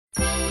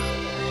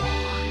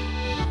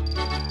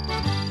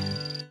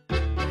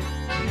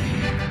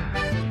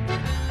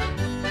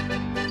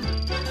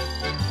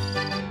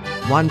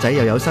灣仔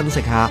又有新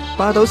食下，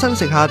霸到新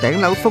食下頂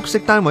樓複式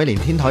單位連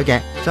天台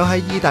嘅，就係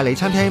意大利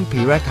餐廳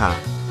Pirata。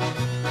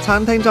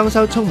餐廳裝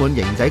修充滿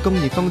型仔工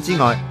業風之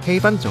外，氣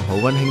氛仲好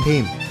溫馨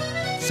添。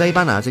西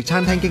班牙籍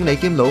餐廳經理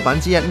兼老闆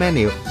之一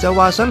Manuel 就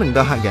話想令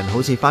到客人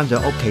好似返咗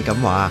屋企咁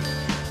話。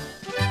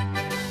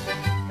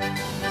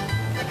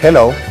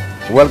Hello,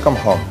 welcome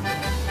home.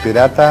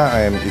 Pirata,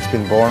 it's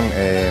been born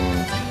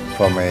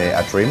from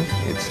a dream.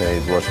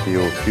 It was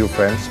few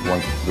friends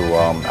wanted to do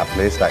a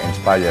place that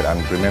inspires and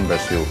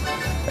remembers you,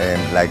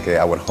 like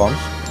our homes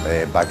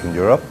back in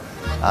Europe.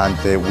 And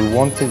we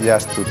wanted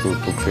just to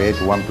create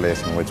one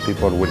place in which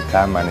people will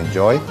come and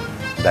enjoy.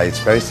 That it's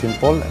very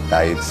simple,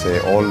 that it's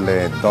all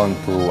done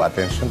to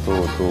attention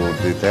to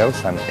details,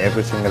 and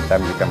every single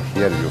time you come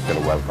here you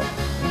feel welcome.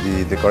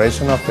 The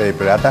decoration of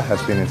Pirata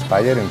has been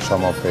inspired in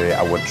some of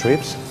our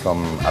trips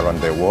from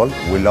around the world.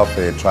 We love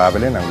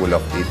traveling and we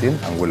love eating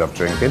and we love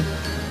drinking.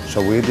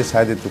 So we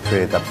decided to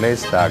create a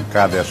place that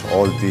gathers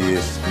all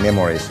these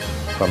memories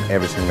from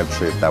every single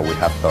trip that we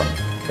have done.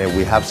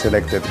 We have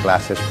selected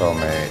classes from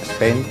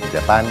Spain,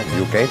 Japan,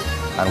 UK,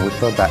 and we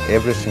thought that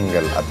every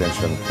single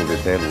attention to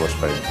detail was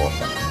very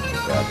important.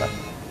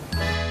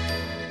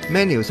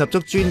 Manuel 十足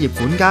專業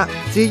管家，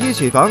至於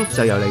廚房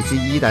就由嚟自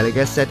意大利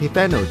嘅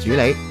Settifano 主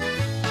理。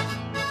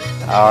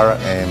Are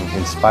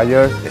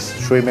inspired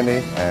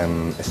extremely,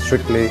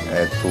 strictly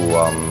to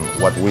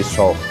what we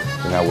saw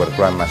in our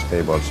grandma's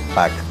tables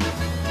back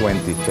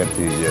 20,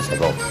 30 years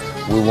ago.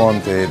 We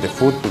want the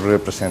food to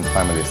represent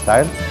family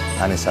style,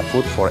 and it's a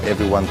food for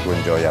everyone to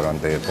enjoy around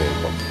the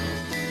table.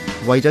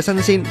 為咗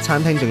新鮮，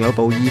餐廳仲有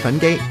部意粉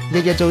機，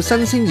日日做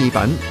新鮮意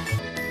粉。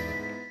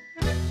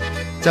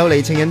就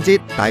嚟情人節，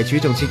大廚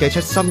仲設計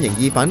出心形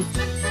意粉，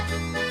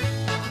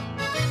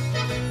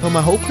同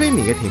埋好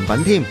creamy 嘅甜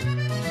品添。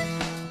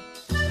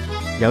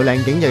有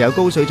靚景又有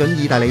高水準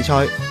意大利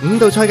菜，5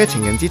道菜嘅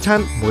情人節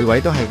餐，每位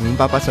都係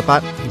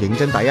588，認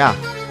真抵啊！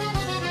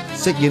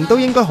食完都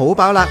應該好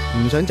飽啦，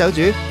唔想走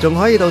住，仲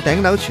可以到頂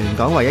樓全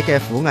港唯一嘅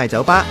苦艾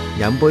酒吧，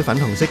飲杯粉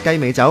紅色雞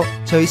尾酒，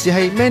隨時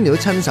係 Manuel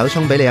親手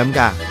沖俾你飲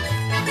㗎。